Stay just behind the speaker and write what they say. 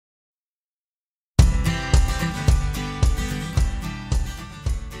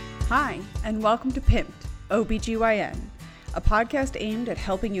Hi, and welcome to Pimped, OBGYN, a podcast aimed at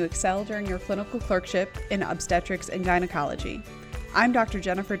helping you excel during your clinical clerkship in obstetrics and gynecology. I'm Dr.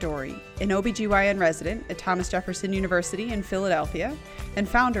 Jennifer Dory, an OBGYN resident at Thomas Jefferson University in Philadelphia and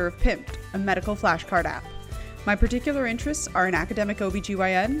founder of Pimped, a medical flashcard app. My particular interests are in academic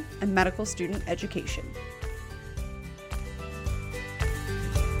OBGYN and medical student education.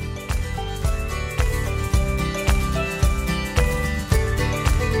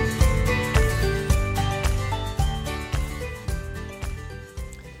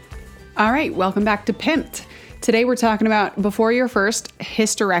 All right, welcome back to Pimped. Today we're talking about before your first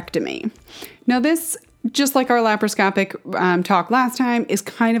hysterectomy. Now this, just like our laparoscopic talk last time, is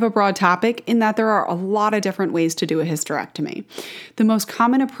kind of a broad topic in that there are a lot of different ways to do a hysterectomy. The most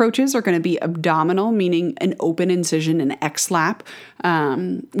common approaches are going to be abdominal, meaning an open incision, an X-lap,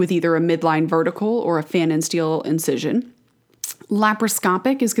 with either a midline vertical or a fan and steel incision.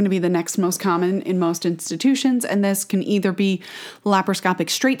 Laparoscopic is going to be the next most common in most institutions, and this can either be laparoscopic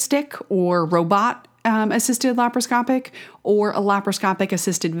straight stick or robot assisted laparoscopic or a laparoscopic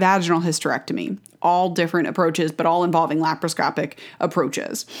assisted vaginal hysterectomy. All different approaches, but all involving laparoscopic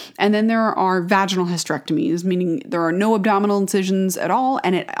approaches. And then there are vaginal hysterectomies, meaning there are no abdominal incisions at all,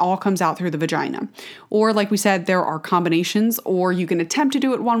 and it all comes out through the vagina. Or like we said, there are combinations, or you can attempt to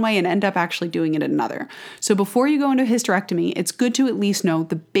do it one way and end up actually doing it another. So before you go into hysterectomy, it's good to at least know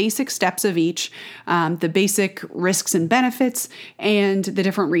the basic steps of each, the basic risks and benefits, and the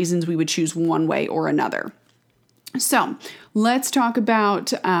different reasons we would choose one way or another. So let's talk about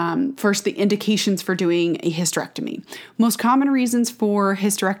first the indications for doing a hysterectomy. Most common reasons for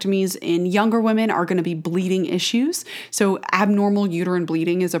hysterectomies in younger women are going to be bleeding issues. So abnormal uterine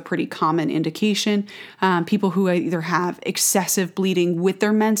bleeding is a pretty common indication. People who either have excessive bleeding with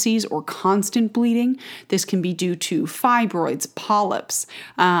their menses or constant bleeding. This can be due to fibroids, polyps,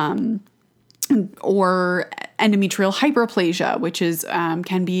 or endometrial hyperplasia, which is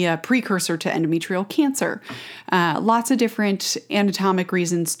can be a precursor to endometrial cancer. Lots of different anatomic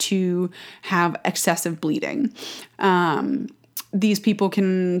reasons to have excessive bleeding. These people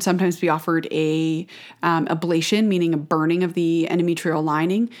can sometimes be offered a ablation, meaning a burning of the endometrial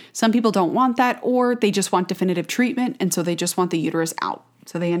lining. Some people don't want that, or they just want definitive treatment, and so they just want the uterus out.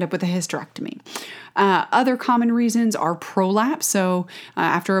 So they end up with a hysterectomy. Other common reasons are prolapse. So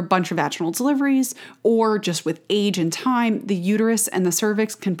after a bunch of vaginal deliveries or just with age and time, the uterus and the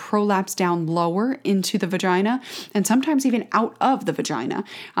cervix can prolapse down lower into the vagina and sometimes even out of the vagina.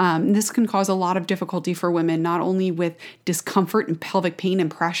 This can cause a lot of difficulty for women, not only with discomfort and pelvic pain and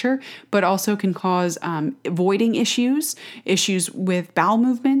pressure, but also can cause voiding issues with bowel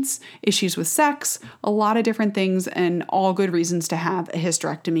movements, issues with sex, a lot of different things, and all good reasons to have a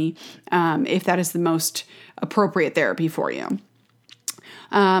hysterectomy if that is the most appropriate therapy for you.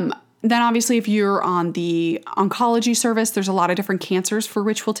 Then obviously if you're on the oncology service, there's a lot of different cancers for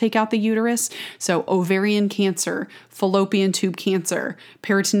which we'll take out the uterus. So ovarian cancer, fallopian tube cancer,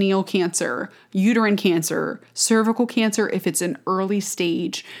 peritoneal cancer, uterine cancer, cervical cancer if it's an early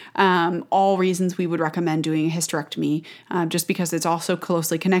stage, all reasons we would recommend doing a hysterectomy just because it's also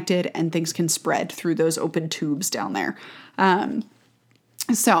closely connected and things can spread through those open tubes down there.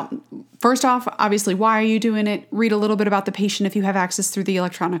 So first off, obviously, why are you doing it? Read a little bit about the patient if you have access through the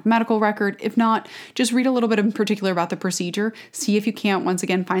electronic medical record. If not, just read a little bit in particular about the procedure. See if you can't, once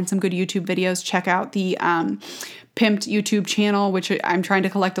again, find some good YouTube videos. Check out the Pimped YouTube channel, which I'm trying to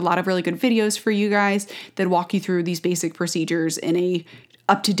collect a lot of really good videos for you guys that walk you through these basic procedures in a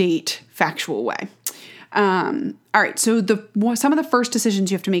up-to-date, factual way. All right, so some of the first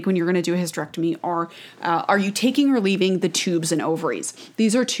decisions you have to make when you're going to do a hysterectomy are you taking or leaving the tubes and ovaries?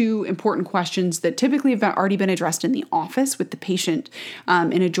 These are two important questions that typically have already been addressed in the office with the patient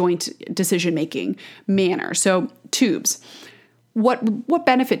in a joint decision-making manner. So tubes. What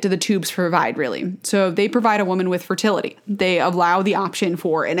benefit do the tubes provide, really? So they provide a woman with fertility. They allow the option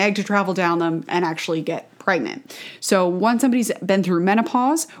for an egg to travel down them and actually get pregnant. So once somebody's been through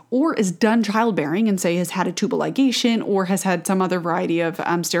menopause or is done childbearing and say has had a tubal ligation or has had some other variety of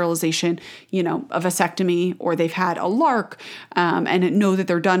sterilization, a vasectomy, or they've had a LARC and know that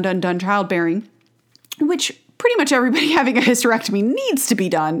they're done childbearing, which pretty much everybody having a hysterectomy needs to be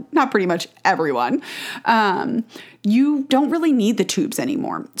done, not pretty much everyone, you don't really need the tubes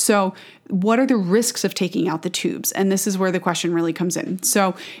anymore. So what are the risks of taking out the tubes? And this is where the question really comes in.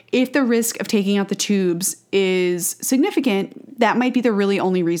 So if the risk of taking out the tubes is significant, that might be the really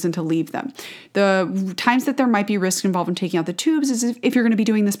only reason to leave them. The times that there might be risk involved in taking out the tubes is if you're going to be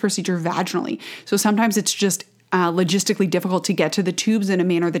doing this procedure vaginally. So sometimes it's just logistically difficult to get to the tubes in a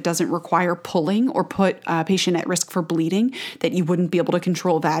manner that doesn't require pulling or put a patient at risk for bleeding that you wouldn't be able to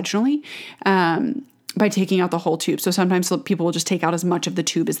control vaginally by taking out the whole tube. So sometimes people will just take out as much of the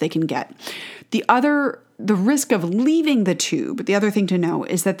tube as they can get. The risk of leaving the tube, the other thing to know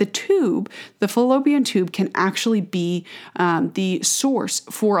is that the tube, the fallopian tube, can actually be the source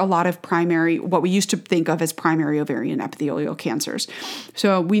for a lot of what we used to think of as primary ovarian epithelial cancers.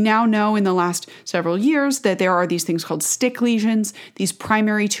 So we now know in the last several years that there are these things called stick lesions, these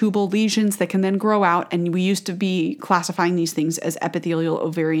primary tubal lesions that can then grow out, and we used to be classifying these things as epithelial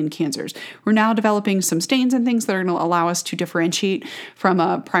ovarian cancers. We're now developing some stains and things that are going to allow us to differentiate from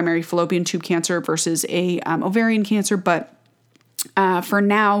a primary fallopian tube cancer versus a ovarian cancer, but for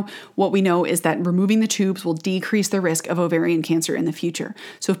now, what we know is that removing the tubes will decrease the risk of ovarian cancer in the future.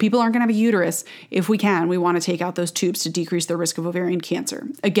 So if people aren't going to have a uterus, if we want to take out those tubes to decrease the risk of ovarian cancer.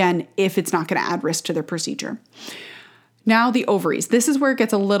 Again, if it's not going to add risk to their procedure. Now the ovaries. This is where it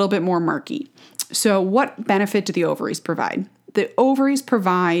gets a little bit more murky. So what benefit do the ovaries provide? The ovaries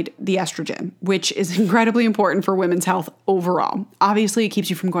provide the estrogen, which is incredibly important for women's health overall. Obviously, it keeps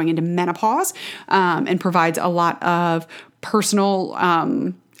you from going into menopause and provides a lot of personal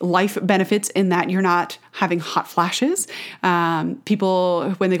life benefits in that you're not having hot flashes.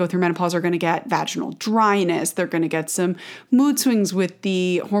 People, when they go through menopause, are going to get vaginal dryness. They're going to get some mood swings with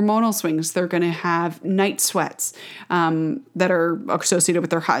the hormonal swings. They're going to have night sweats that are associated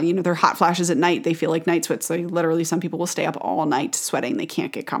with their hot flashes at night. They feel like night sweats. So literally, some people will stay up all night sweating. They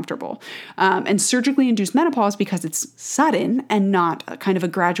can't get comfortable. And surgically induced menopause, because it's sudden and not kind of a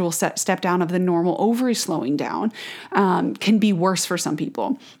gradual step down of the normal ovary slowing down, can be worse for some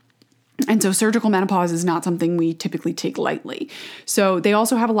people. And so surgical menopause is not something we typically take lightly. So they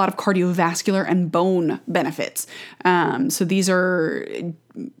also have a lot of cardiovascular and bone benefits. So these are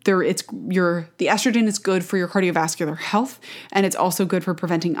the estrogen is good for your cardiovascular health, and it's also good for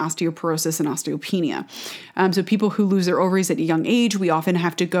preventing osteoporosis and osteopenia. So people who lose their ovaries at a young age, we often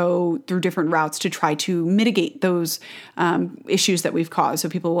have to go through different routes to try to mitigate those issues that we've caused. So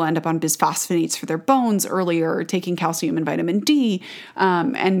people will end up on bisphosphonates for their bones earlier, taking calcium and vitamin D,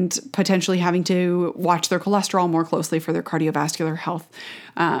 and potentially having to watch their cholesterol more closely for their cardiovascular health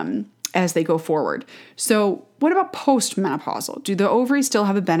as they go forward. So what about postmenopausal? Do the ovaries still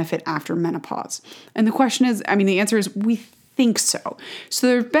have a benefit after menopause? And the question is, the answer is we think so. So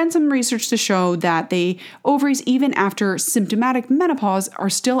there's been some research to show that the ovaries, even after symptomatic menopause, are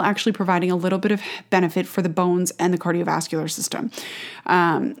still actually providing a little bit of benefit for the bones and the cardiovascular system.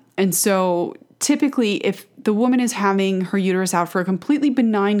 And so typically, if the woman is having her uterus out for a completely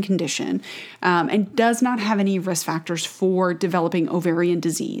benign condition and does not have any risk factors for developing ovarian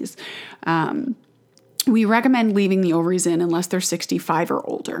disease, we recommend leaving the ovaries in unless they're 65 or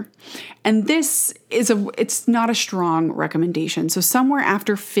older. And this it's not a strong recommendation. So somewhere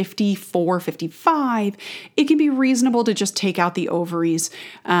after 54, 55, it can be reasonable to just take out the ovaries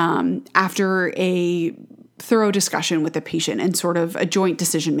after a thorough discussion with the patient and sort of a joint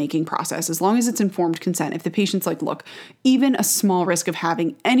decision-making process, as long as it's informed consent. If the patient's like, look, even a small risk of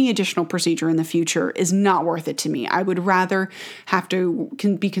having any additional procedure in the future is not worth it to me. I would rather have to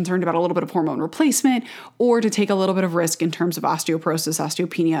be concerned about a little bit of hormone replacement or to take a little bit of risk in terms of osteoporosis,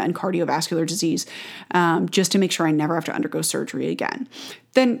 osteopenia, and cardiovascular disease, just to make sure I never have to undergo surgery again.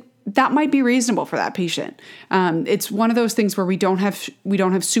 Then that might be reasonable for that patient. It's one of those things where we don't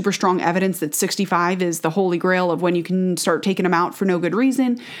have super strong evidence that 65 is the holy grail of when you can start taking them out for no good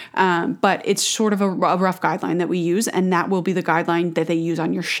reason. But it's sort of a rough guideline that we use, and that will be the guideline that they use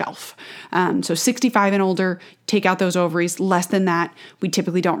on your shelf. So 65 and older, take out those ovaries. Less than that, we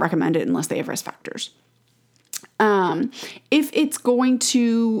typically don't recommend it unless they have risk factors. If it's going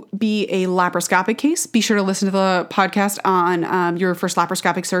to be a laparoscopic case, be sure to listen to the podcast on your first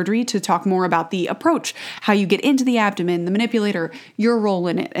laparoscopic surgery to talk more about the approach, how you get into the abdomen, the manipulator, your role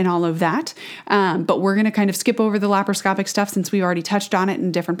in it, and all of that. But we're going to kind of skip over the laparoscopic stuff since we already touched on it in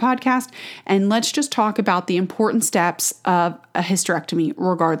a different podcast. And let's just talk about the important steps of a hysterectomy,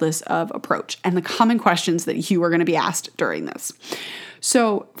 regardless of approach, and the common questions that you are going to be asked during this.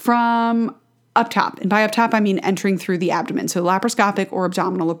 So from up top, and by up top, I mean entering through the abdomen, so laparoscopic or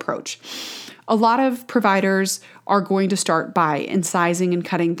abdominal approach. A lot of providers are going to start by incising and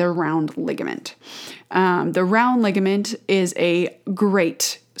cutting the round ligament. The round ligament is a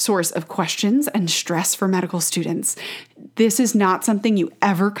great source of questions and stress for medical students. This is not something you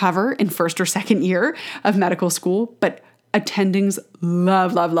ever cover in first or second year of medical school, but attendings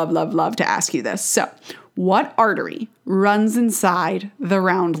love to ask you this. So, what artery runs inside the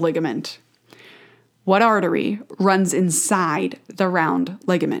round ligament? What artery runs inside the round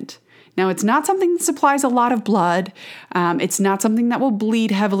ligament? Now, it's not something that supplies a lot of blood. It's not something that will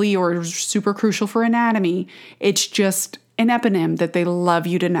bleed heavily or is super crucial for anatomy. It's just an eponym that they love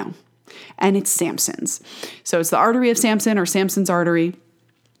you to know. And it's Samson's. So it's the artery of Samson, or Samson's artery,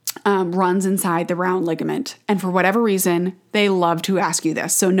 runs inside the round ligament. And for whatever reason, they love to ask you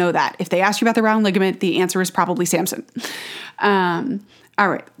this. So know that. If they ask you about the round ligament, the answer is probably Samson. All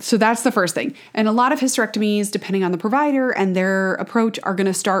right, so that's the first thing. And a lot of hysterectomies, depending on the provider and their approach, are going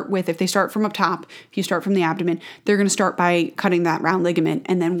to start with, if they start from up top, if you start from the abdomen, they're going to start by cutting that round ligament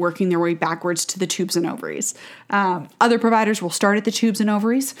and then working their way backwards to the tubes and ovaries. Other providers will start at the tubes and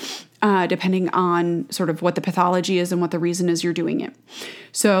ovaries, depending on sort of what the pathology is and what the reason is you're doing it.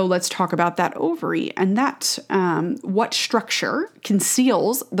 So let's talk about that ovary and that what structure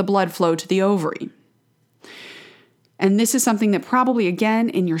conceals the blood flow to the ovary. And this is something that probably, again,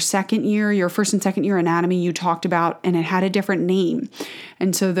 in your second year, your first and second year anatomy, you talked about, and it had a different name.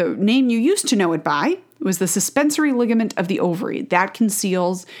 And so the name you used to know it by was the suspensory ligament of the ovary. That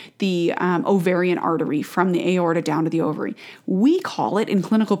conceals the ovarian artery from the aorta down to the ovary. We call it, in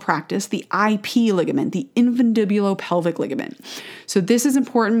clinical practice, the IP ligament, the infundibulopelvic ligament. So this is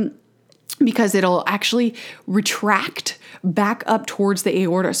important because it'll actually retract back up towards the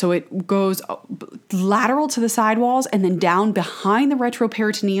aorta. So it goes lateral to the sidewalls and then down behind the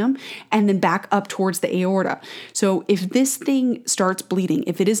retroperitoneum and then back up towards the aorta. So if this thing starts bleeding,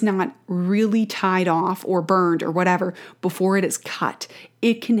 if it is not really tied off or burned or whatever before it is cut,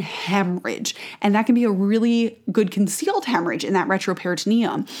 it can hemorrhage. And that can be a really good concealed hemorrhage in that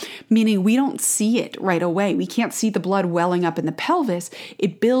retroperitoneum, meaning we don't see it right away. We can't see the blood welling up in the pelvis.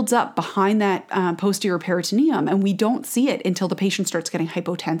 It builds up behind that posterior peritoneum, and we don't see it until the patient starts getting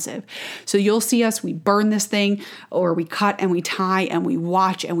hypotensive. So you'll see us, we burn this thing, or we cut and we tie and we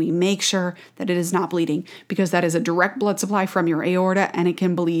watch and we make sure that it is not bleeding, because that is a direct blood supply from your aorta and it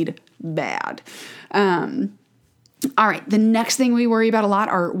can bleed bad. All right, the next thing we worry about a lot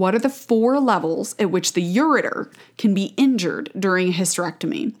are what are the 4 levels at which the ureter can be injured during a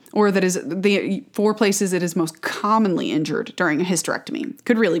hysterectomy, or that is the 4 places it is most commonly injured during a hysterectomy.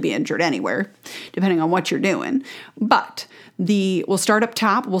 Could really be injured anywhere, depending on what you're doing. But we'll start up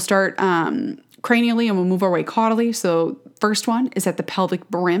top. We'll start cranially and we'll move our way caudally. So first one is at the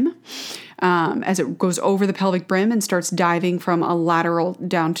pelvic brim. As it goes over the pelvic brim and starts diving from a lateral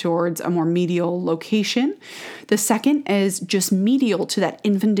down towards a more medial location. The second is just medial to that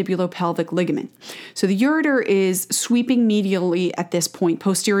infundibulopelvic ligament. So the ureter is sweeping medially at this point,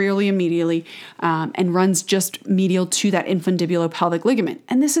 posteriorly and medially, and runs just medial to that infundibulopelvic ligament.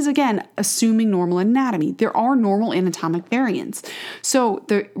 And this is, again, assuming normal anatomy. There are normal anatomic variants. So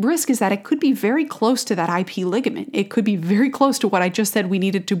the risk is that it could be very close to that IP ligament. It could be very close to what I just said we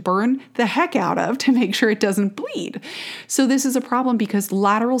needed to burn the heck out of to make sure it doesn't bleed. So this is a problem because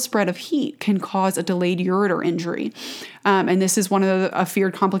lateral spread of heat can cause a delayed ureter injury. And this is one of a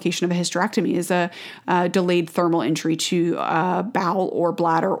feared complication of a hysterectomy, is a delayed thermal injury to bowel or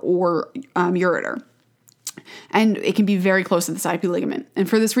bladder or ureter. And it can be very close to this IP ligament. And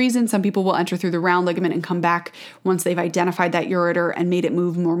for this reason, some people will enter through the round ligament and come back once they've identified that ureter and made it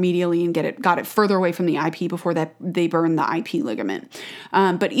move more medially and got it further away from the IP before that they burn the IP ligament.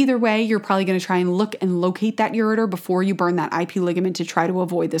 But either way, you're probably going to try and look and locate that ureter before you burn that IP ligament to try to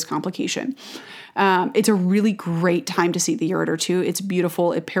avoid this complication. It's a really great time to see the ureter too. It's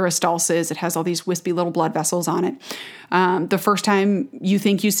beautiful. It peristalsis. It has all these wispy little blood vessels on it. The first time you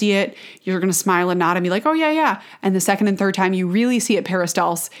think you see it, you're going to smile and nod and be like, oh yeah. And the second and third time you really see it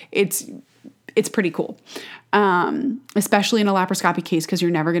peristalse, it's pretty cool. Especially in a laparoscopic case, because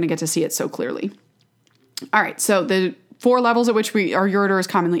you're never going to get to see it so clearly. All right. So the 4 levels at which our ureter is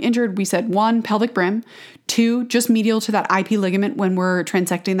commonly injured. We said 1, pelvic brim. 2, just medial to that IP ligament when we're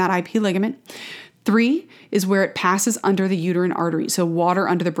transecting that IP ligament. 3 is where it passes under the uterine artery. So water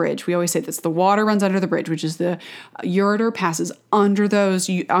under the bridge. We always say this, the water runs under the bridge, which is the ureter passes under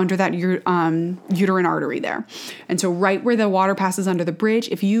that uterine artery there. And so right where the water passes under the bridge,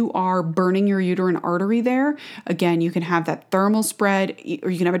 if you are burning your uterine artery there, again, you can have that thermal spread,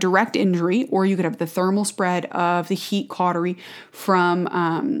 or you can have a direct injury, or you could have the thermal spread of the heat cautery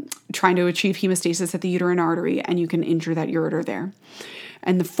from trying to achieve hemostasis at the uterine artery, and you can injure that ureter there.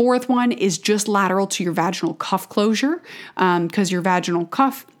 And the 4th one is just lateral to your vaginal cuff closure, because your vaginal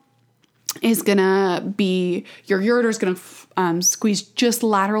cuff is going to be, your ureter is going to squeeze just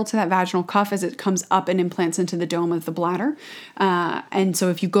lateral to that vaginal cuff as it comes up and implants into the dome of the bladder. And so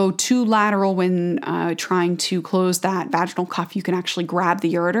if you go too lateral when trying to close that vaginal cuff, you can actually grab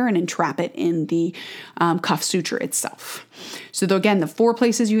the ureter and entrap it in the cuff suture itself. So again, the 4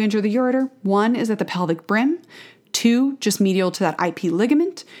 places you injure the ureter, 1 is at the pelvic brim. 2, just medial to that IP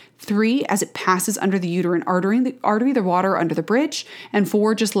ligament. 3, as it passes under the uterine artery, the water under the bridge. And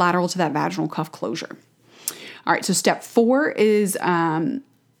 4, just lateral to that vaginal cuff closure. All right, so step 4 is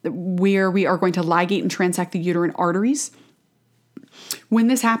where we are going to ligate and transect the uterine arteries. When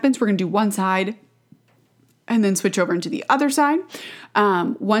this happens, we're going to do one side and then switch over into the other side.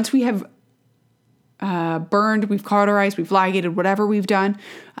 Once we have burned, we've cauterized, we've ligated, whatever we've done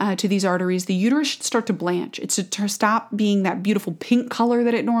to these arteries, the uterus should start to blanch. It should stop being that beautiful pink color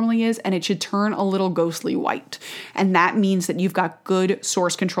that it normally is, and it should turn a little ghostly white. And that means that you've got good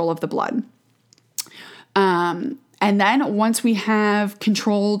source control of the blood. And then once we have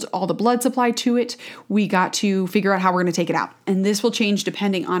controlled all the blood supply to it, we got to figure out how we're going to take it out. And this will change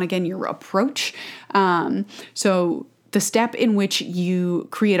depending on, again, your approach. So the step in which you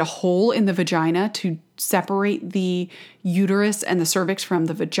create a hole in the vagina to separate the uterus and the cervix from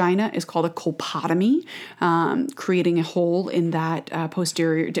the vagina is called a colpotomy, creating a hole in that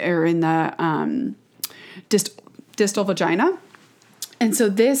posterior, or in the distal vagina. And so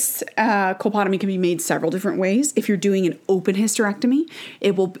this colpotomy can be made several different ways. If you're doing an open hysterectomy,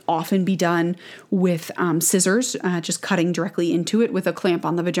 it will often be done with scissors, just cutting directly into it with a clamp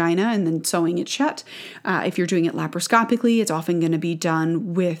on the vagina and then sewing it shut. If you're doing it laparoscopically, it's often going to be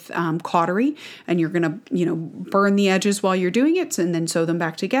done with cautery, and you're going to, burn the edges while you're doing it and then sew them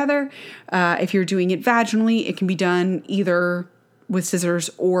back together. If you're doing it vaginally, it can be done either with scissors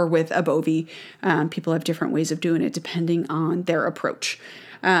or with a Bovie. People have different ways of doing it depending on their approach.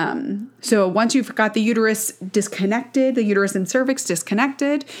 So once you've got the uterus disconnected, the uterus and cervix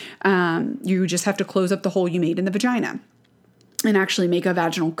disconnected, you just have to close up the hole you made in the vagina and actually make a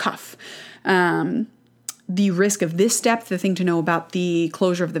vaginal cuff. The risk of this step, the thing to know about the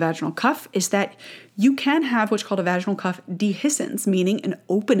closure of the vaginal cuff, is that you can have what's called a vaginal cuff dehiscence, meaning an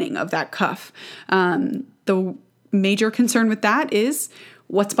opening of that cuff. The major concern with that is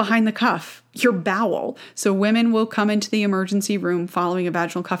what's behind the cuff, your bowel. So women will come into the emergency room following a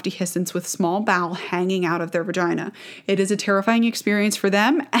vaginal cuff dehiscence with small bowel hanging out of their vagina. It is a terrifying experience for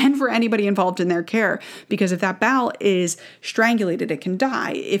them and for anybody involved in their care, because if that bowel is strangulated, it can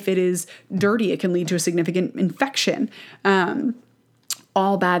die. If it is dirty, it can lead to a significant infection.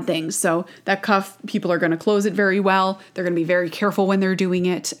 All bad things. So that cuff, people are going to close it very well. They're going to be very careful when they're doing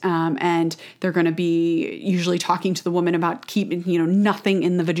it. And they're going to be usually talking to the woman about keeping, nothing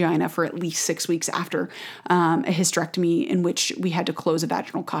in the vagina for at least 6 weeks after a hysterectomy in which we had to close a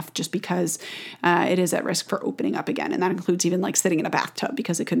vaginal cuff, just because it is at risk for opening up again. And that includes even like sitting in a bathtub,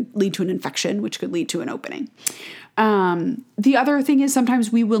 because it could lead to an infection, which could lead to an opening. The other thing is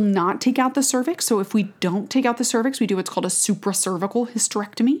sometimes we will not take out the cervix. So if we don't take out the cervix, we do what's called a supracervical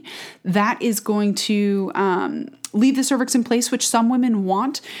hysterectomy. That is going to leave the cervix in place, which some women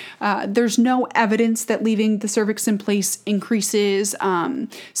want. There's no evidence that leaving the cervix in place increases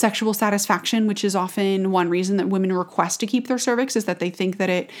sexual satisfaction, which is often one reason that women request to keep their cervix, is that they think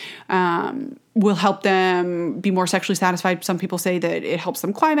that it will help them be more sexually satisfied. Some people say that it helps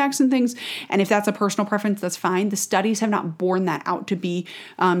them climax and things. And if that's a personal preference, that's fine. The studies have not borne that out to be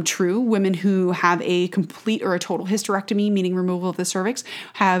true. Women who have a complete or a total hysterectomy, meaning removal of the cervix,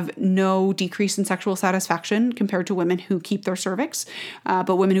 have no decrease in sexual satisfaction compared to women who keep their cervix.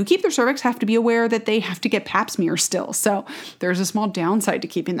 But women who keep their cervix have to be aware that they have to get pap smears still. So there's a small downside to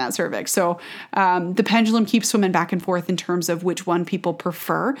keeping that cervix. So the pendulum keeps swimming back and forth in terms of which one people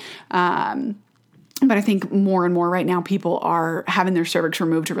prefer. But I think more and more right now, people are having their cervix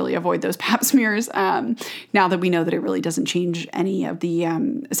removed to really avoid those pap smears. Now that we know that it really doesn't change any of the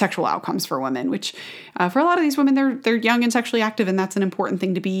sexual outcomes for women, which for a lot of these women, they're young and sexually active, and that's an important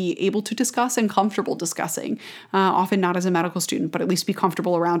thing to be able to discuss and comfortable discussing. Often not as a medical student, but at least be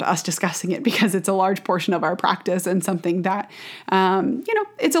comfortable around us discussing it, because it's a large portion of our practice and something that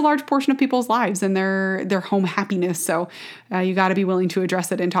it's a large portion of people's lives and their home happiness. So you got to be willing to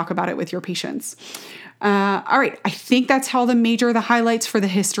address it and talk about it with your patients. All right, I think that's all the highlights for the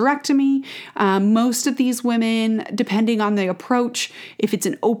hysterectomy. Most of these women, depending on the approach, if it's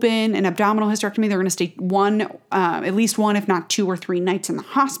an abdominal hysterectomy, they're going to stay at least one, if not 2 or 3 nights in the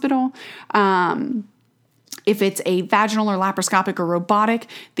hospital. If it's a vaginal or laparoscopic or robotic,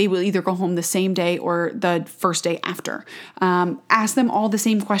 they will either go home the same day or the first day after. Ask them all the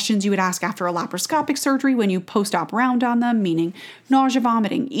same questions you would ask after a laparoscopic surgery when you post-op round on them, meaning nausea,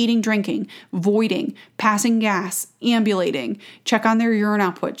 vomiting, eating, drinking, voiding, passing gas, ambulating, check on their urine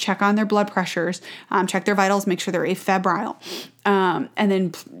output, check on their blood pressures, check their vitals, make sure they're afebrile. And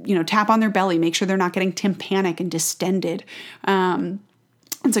then, tap on their belly, make sure they're not getting tympanic and distended.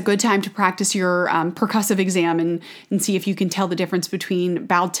 It's a good time to practice your percussive exam and see if you can tell the difference between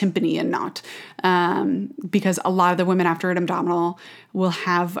bowel tympany and not. Because a lot of the women after an abdominal will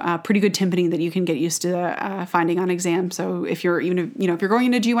have pretty good tympany that you can get used to finding on exam. So if you're if you're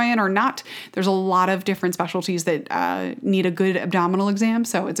going into GYN or not, there's a lot of different specialties that need a good abdominal exam.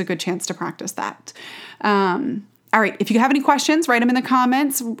 So it's a good chance to practice that. All right, if you have any questions, write them in the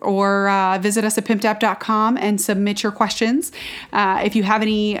comments or visit us at pimpedap.com and submit your questions. If you have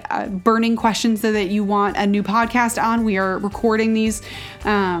any burning questions that you want a new podcast on, we are recording these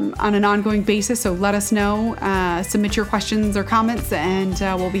on an ongoing basis, so let us know. Submit your questions or comments, and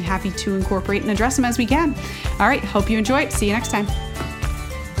we'll be happy to incorporate and address them as we can. All right, hope you enjoyed. See you next time.